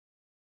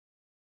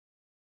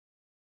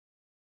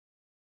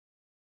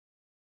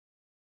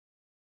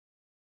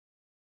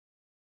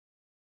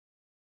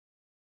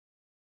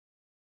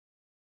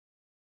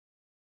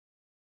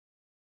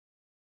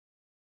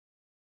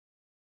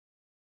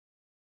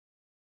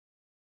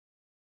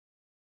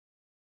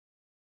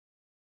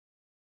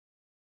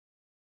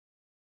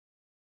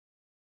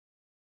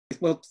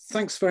Well,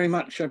 thanks very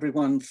much,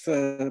 everyone,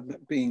 for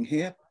being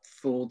here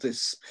for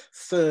this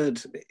third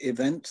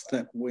event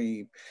that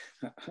we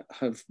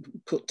have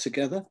put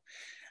together.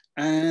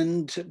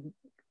 And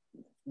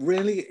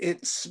really,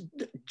 it's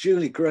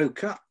Julie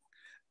Grocutt,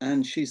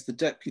 and she's the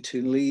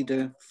Deputy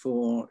Leader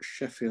for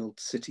Sheffield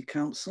City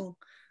Council.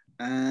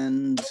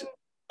 And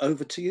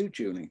over to you,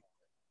 Julie.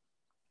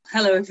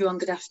 Hello everyone,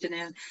 good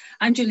afternoon.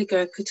 I'm Julie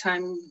Grocutt.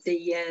 I'm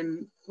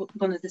the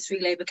one of the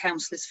 3 Labour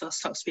councillors for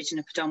Stocksbridge and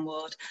Upper Don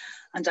Ward,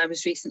 and I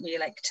was recently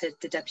elected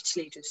the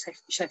Deputy Leader of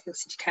Sheffield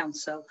City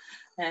Council.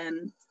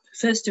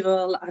 First of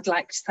all, I'd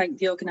like to thank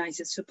the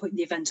organisers for putting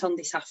the event on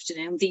this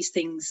afternoon. These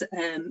things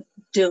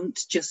don't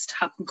just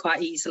happen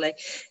quite easily.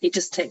 It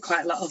does take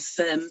quite a lot of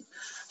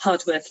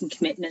hard work and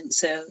commitment,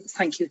 so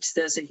thank you to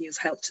those of you who've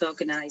helped to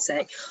organise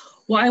it.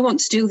 What I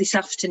want to do this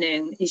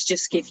afternoon is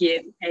just give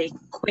you a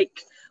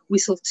quick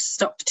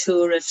whistle-stop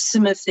tour of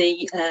some of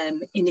the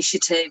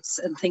initiatives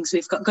and things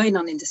we've got going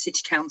on in the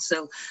City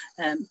Council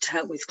to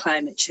help with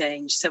climate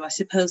change. So I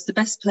suppose the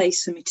best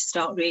place for me to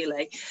start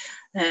really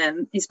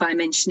is by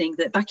mentioning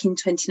that back in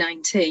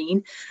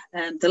 2019,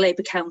 the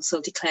Labour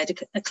Council declared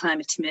a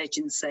climate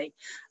emergency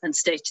and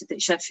stated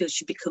that Sheffield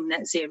should become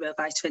net zero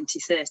by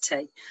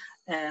 2030.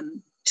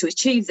 To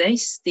achieve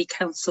this, the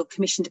Council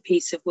commissioned a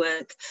piece of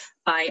work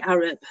by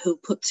Arup, who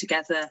put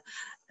together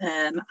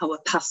our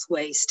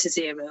pathways to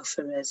zero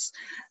for us.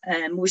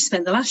 We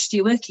spent the last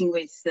year working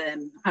with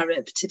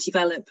Arup to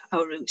develop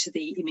our route to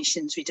the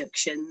emissions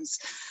reductions,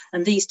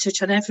 and these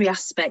touch on every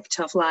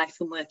aspect of life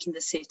and work in the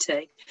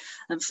city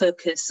and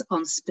focus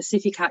on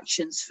specific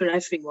actions for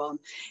everyone,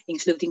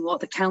 including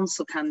what the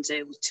council can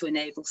do to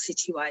enable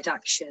citywide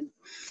action.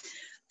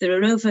 There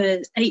are over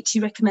 80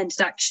 recommended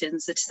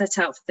actions that are set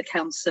out for the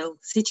council,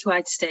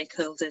 citywide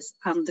stakeholders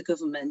and the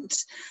government.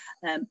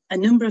 A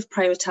number of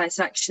prioritised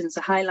actions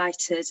are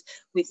highlighted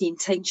with the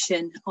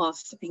intention of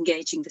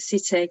engaging the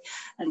city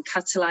and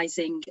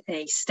catalysing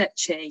a step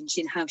change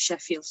in how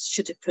Sheffield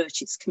should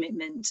approach its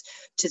commitment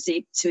to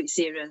its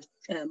zero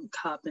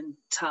carbon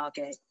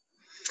target.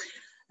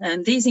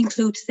 These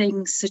include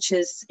things such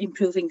as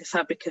improving the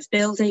fabric of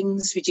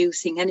buildings,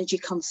 reducing energy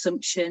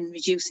consumption,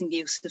 reducing the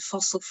use of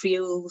fossil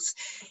fuels,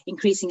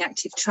 increasing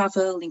active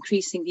travel,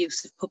 increasing the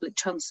use of public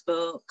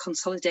transport,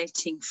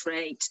 consolidating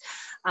freight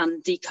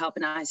and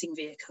decarbonising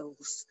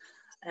vehicles.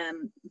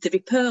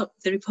 The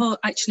report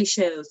actually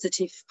shows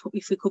that if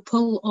we could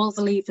pull all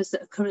the levers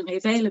that are currently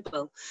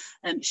available,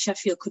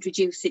 Sheffield could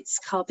reduce its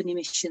carbon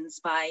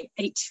emissions by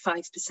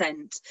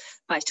 85%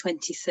 by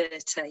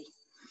 2030.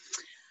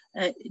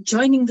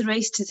 Joining the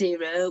race to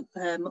zero,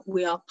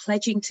 we are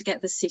pledging to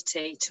get the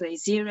city to a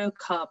zero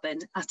carbon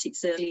at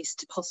its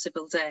earliest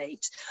possible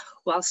date,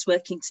 whilst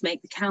working to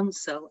make the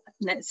council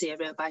net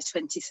zero by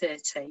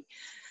 2030.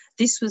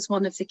 This was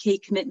one of the key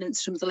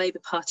commitments from the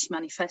Labour Party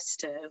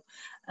manifesto,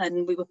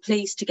 and we were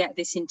pleased to get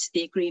this into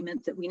the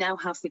agreement that we now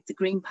have with the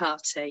Green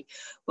Party,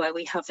 where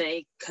we have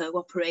a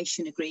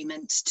cooperation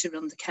agreement to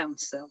run the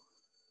council.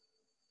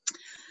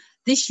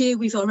 This year,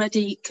 we've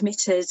already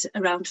committed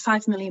around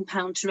 £5 million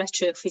to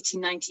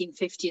retrofitting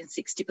 1950 and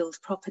 60 build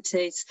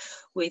properties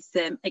with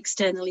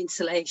external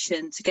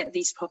insulation to get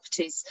these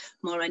properties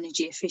more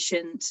energy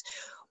efficient.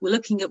 We're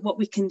looking at what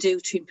we can do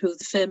to improve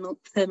the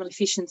thermal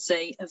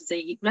efficiency of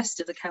the rest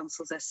of the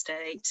council's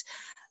estate.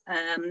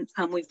 And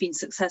we've been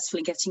successful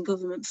in getting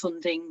government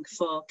funding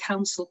for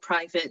council,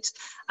 private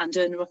and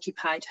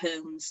owner-occupied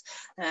homes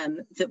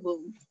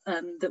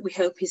that we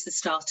hope is the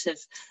start of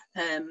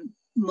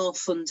more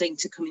funding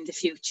to come in the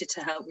future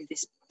to help with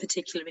this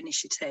particular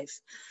initiative.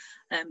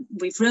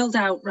 We've rolled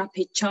out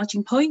rapid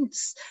charging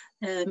points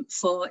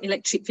for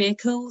electric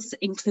vehicles,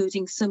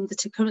 including some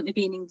that are currently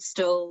being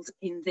installed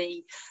in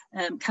the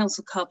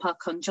council car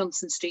park on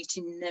Johnson Street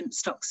in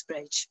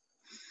Stocksbridge.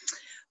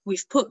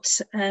 We've put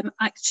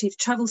active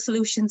travel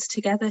solutions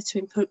together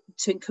to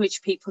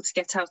encourage people to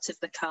get out of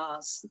the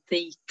cars.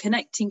 The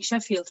Connecting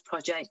Sheffield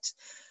project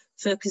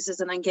focuses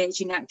on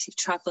engaging active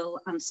travel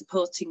and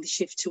supporting the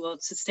shift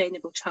towards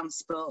sustainable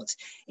transport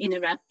in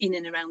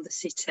and around the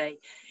city.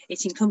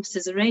 It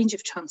encompasses a range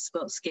of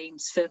transport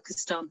schemes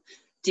focused on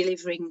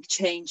delivering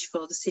change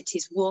for the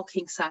city's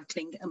walking,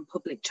 cycling and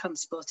public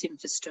transport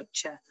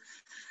infrastructure.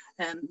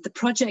 The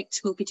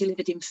project will be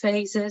delivered in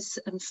phases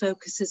and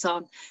focuses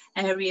on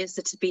areas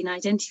that have been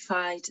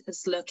identified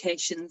as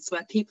locations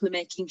where people are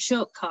making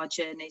short car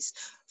journeys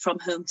from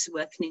home to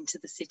work and into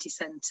the city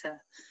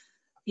centre.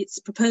 It's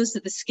proposed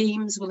that the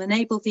schemes will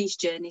enable these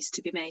journeys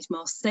to be made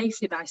more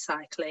safely by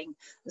cycling,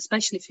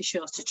 especially for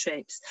shorter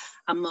trips,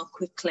 and more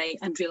quickly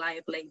and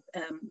reliably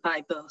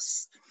by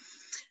bus.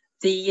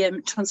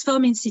 The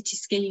Transforming City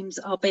schemes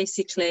are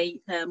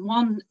basically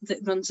one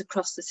that runs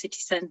across the city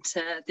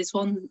centre. There's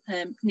one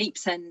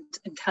Neeps End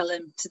and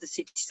Kelham to the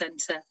city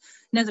centre,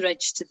 Nether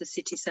Edge to the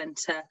city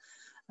centre,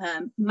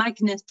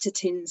 Magna to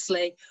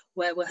Tinsley,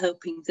 where we're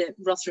hoping that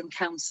Rotherham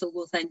Council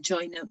will then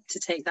join up to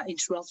take that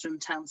into Rotherham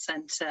Town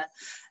Centre.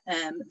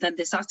 Then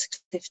there's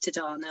Attercliffe to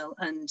Darnell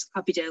and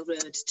Abbeydale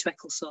Road to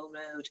Ecclesall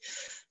Road.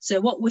 So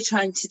what we're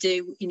trying to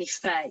do in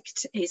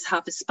effect is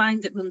have a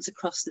spine that runs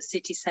across the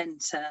city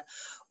centre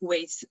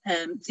with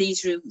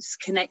these routes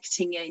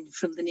connecting in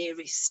from the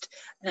nearest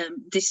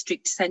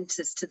district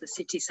centres to the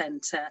city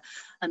centre,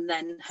 and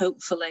then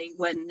hopefully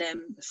when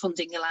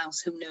funding allows,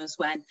 who knows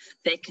when,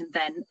 they can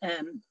then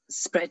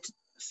spread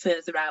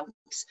further out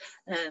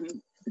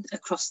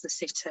across the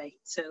city.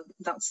 So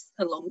that's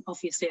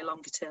obviously a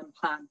longer term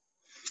plan.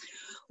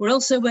 We're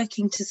also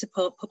working to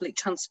support public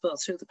transport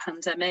through the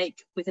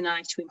pandemic with an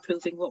eye to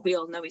improving what we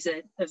all know is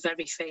a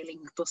very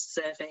failing bus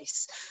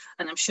service.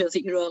 And I'm sure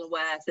that you're all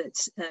aware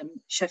that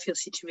Sheffield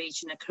City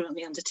Region are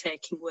currently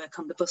undertaking work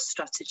on the bus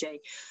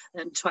strategy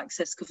to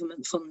access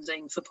government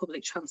funding for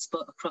public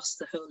transport across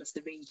the whole of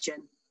the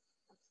region.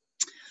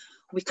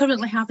 We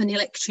currently have an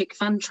electric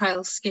van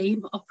trial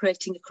scheme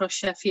operating across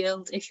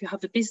Sheffield. If you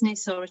have a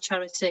business or a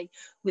charity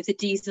with a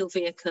diesel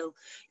vehicle,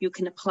 you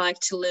can apply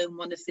to loan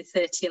one of the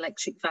 30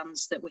 electric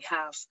vans that we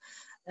have.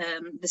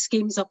 The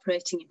scheme is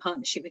operating in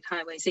partnership with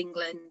Highways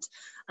England,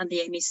 and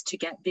the aim is to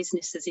get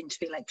businesses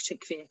into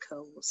electric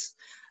vehicles.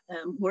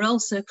 We're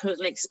also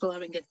currently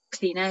exploring a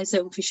clean air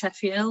zone for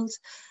Sheffield.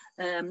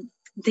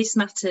 This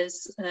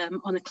matters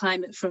on a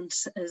climate front,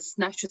 as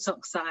nitrous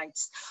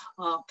oxides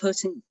are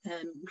potent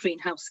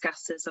greenhouse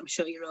gases. I'm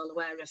sure you're all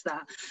aware of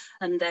that,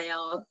 and they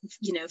are,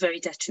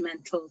 very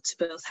detrimental to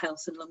both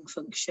health and lung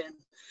function.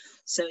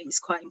 So it's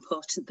quite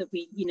important that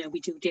we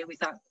do deal with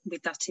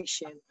that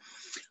issue.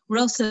 We're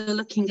also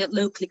looking at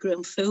locally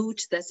grown food.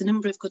 There's a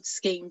number of good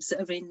schemes that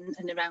are in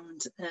and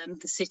around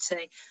the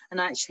city, and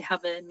I actually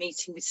have a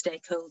meeting with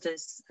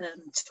stakeholders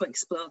to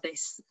explore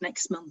this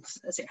next month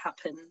as it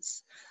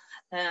happens.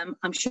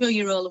 I'm sure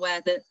you're all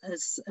aware that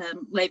as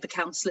Labour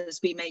councillors,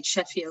 we made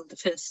Sheffield the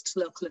first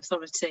local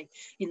authority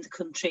in the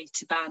country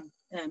to ban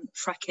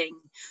fracking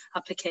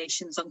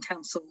applications on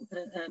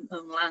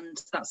council-owned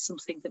land. That's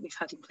something that we've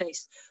had in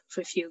place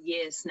for a few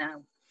years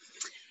now.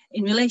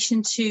 In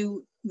relation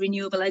to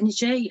renewable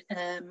energy,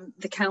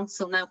 the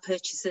council now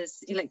purchases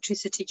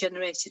electricity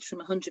generated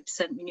from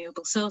 100%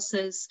 renewable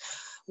sources.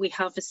 We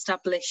have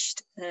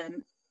established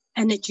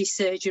energy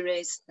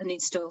surgeries and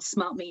install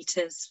smart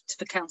meters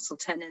for council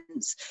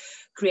tenants,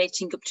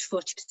 creating up to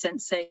 40%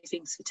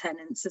 savings for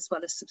tenants, as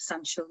well as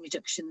substantial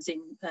reductions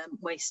in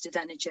wasted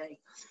energy.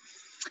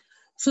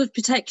 Flood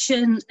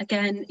protection,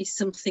 again, is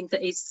something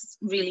that is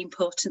really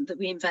important that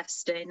we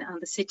invest in,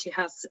 and the city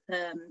has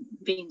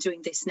been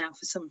doing this now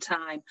for some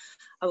time.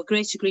 Our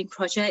Greater Green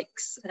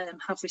projects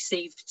have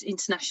received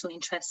international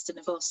interest and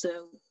have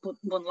also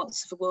won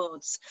lots of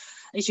awards.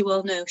 As you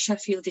all know,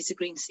 Sheffield is a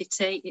green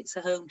city. It's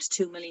a home to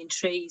 2 million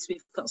trees.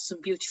 We've got some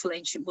beautiful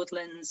ancient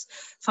woodlands,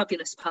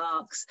 fabulous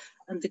parks,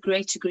 and the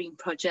Greater Green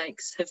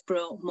projects have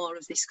brought more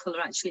of this colour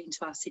actually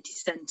into our city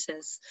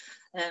centres.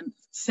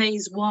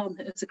 Phase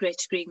 1 of the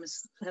Greater Green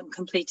was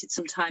completed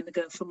some time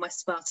ago from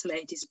West Sparta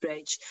Ladies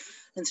Bridge,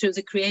 and through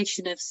the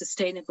creation of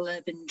sustainable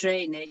urban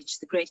drainage,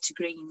 the Greater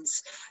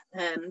Green's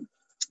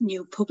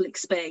new public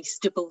space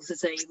doubles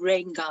as a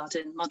rain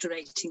garden,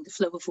 moderating the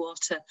flow of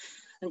water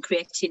and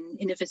creating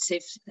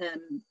innovative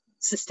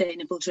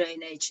sustainable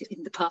drainage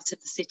in the part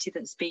of the city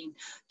that's been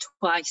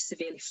twice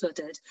severely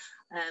flooded,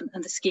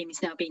 and the scheme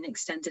is now being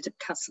extended at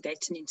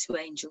Castlegate and into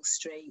Angel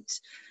Street.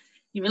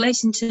 In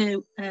relation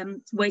to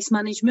waste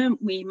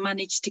management, we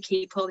managed to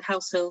keep all the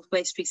household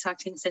waste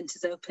recycling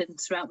centres open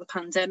throughout the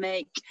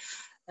pandemic.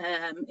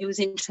 It was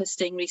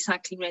interesting,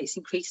 recycling rates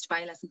increased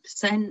by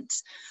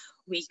 11%.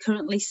 We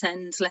currently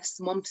send less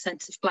than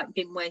 1% of black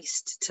bin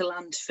waste to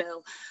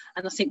landfill.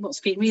 And I think what's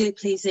been really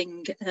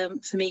pleasing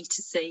for me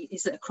to see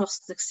is that across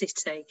the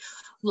city,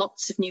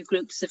 lots of new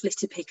groups of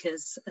litter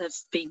pickers have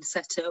been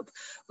set up.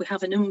 We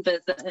have a number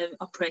that are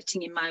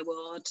operating in my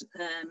ward,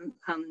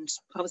 and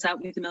I was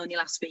out with them only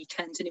last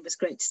weekend, and it was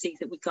great to see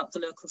that we got the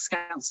local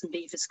Scouts and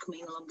Beavers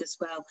coming along as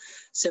well.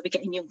 So we're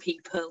getting young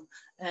people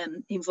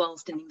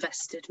involved and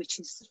invested, which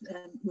is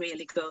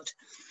really good.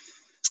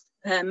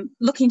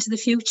 Looking to the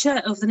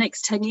future, over the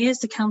next 10 years,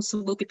 the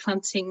council will be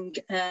planting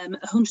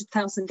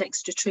 100,000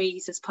 extra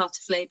trees as part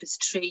of Labour's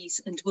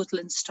trees and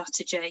woodland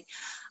strategy,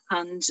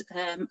 and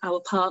our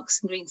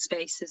parks and green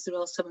spaces are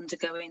also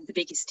undergoing the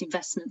biggest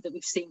investment that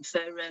we've seen for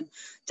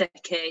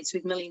decades,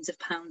 with millions of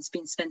pounds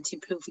being spent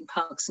improving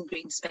parks and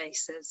green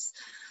spaces.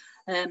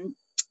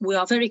 We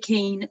are very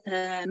keen,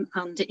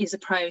 and it is a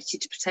priority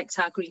to protect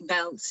our green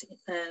belt.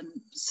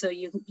 So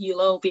you'll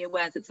all be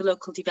aware that the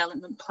local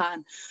development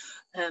plan,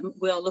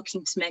 we are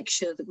looking to make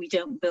sure that we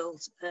don't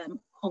build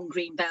on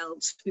green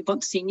belt. We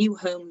want to see new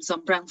homes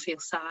on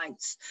brownfield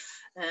sites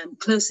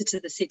closer to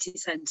the city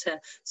centre,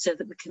 so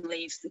that we can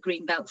leave the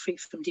green belt free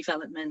from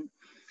development.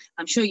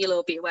 I'm sure you'll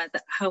all be aware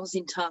that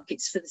housing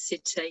targets for the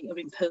city are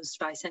imposed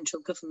by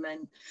central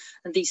government,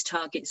 and these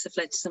targets have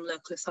led to some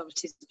local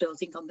authorities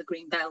building on the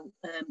green belt.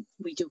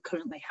 We do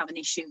currently have an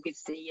issue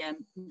with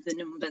the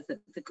number that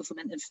the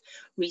government have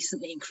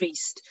recently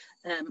increased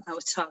our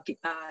target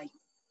by.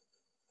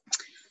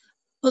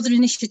 Other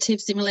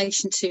initiatives in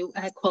relation to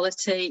air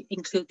quality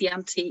include the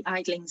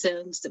anti-idling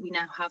zones that we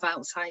now have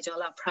outside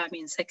all our primary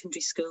and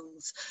secondary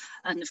schools,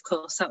 and of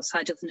course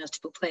outside other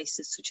notable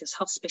places such as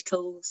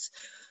hospitals.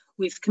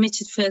 We've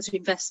committed further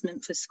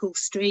investment for school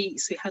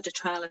streets. We had a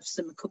trial of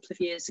them a couple of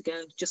years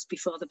ago, just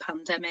before the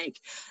pandemic,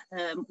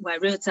 where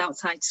roads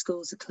outside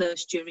schools are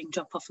closed during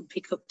drop-off and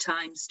pick-up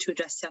times to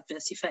address the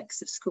adverse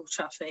effects of school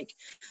traffic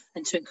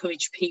and to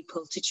encourage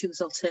people to choose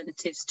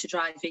alternatives to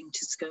driving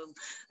to school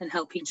and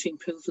helping to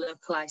improve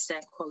localised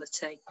air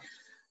quality.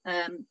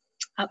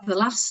 At the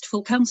last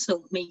full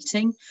council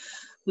meeting,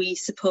 we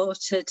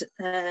supported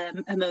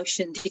a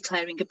motion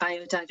declaring a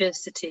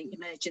biodiversity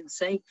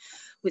emergency.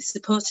 With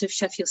support of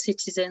Sheffield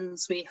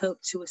citizens, we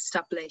hope to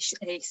establish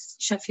a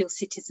Sheffield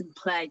Citizen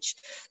Pledge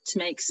to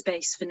make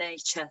space for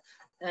nature.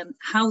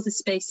 How the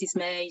space is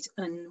made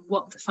and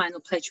what the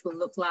final pledge will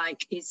look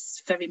like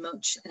is very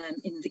much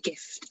in the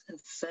gift of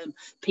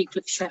people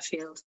of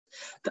Sheffield.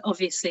 But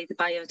obviously the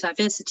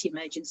biodiversity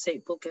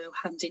emergency will go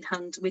hand in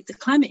hand with the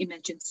climate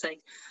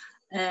emergency.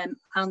 And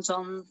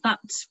on that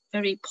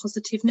very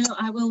positive note,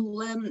 I will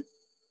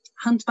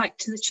hand back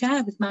to the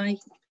chair with my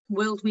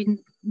whirlwind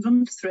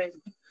run through.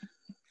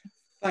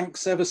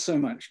 Thanks ever so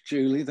much,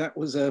 Julie. That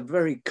was a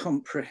very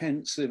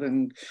comprehensive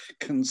and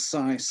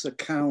concise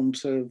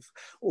account of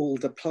all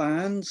the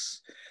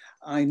plans.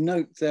 I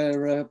note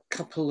there are a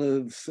couple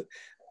of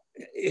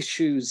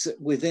issues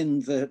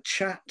within the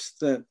chat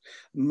that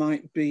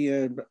might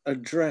be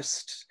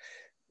addressed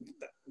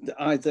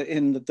either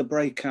in the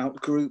breakout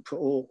group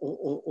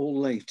or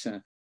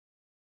later.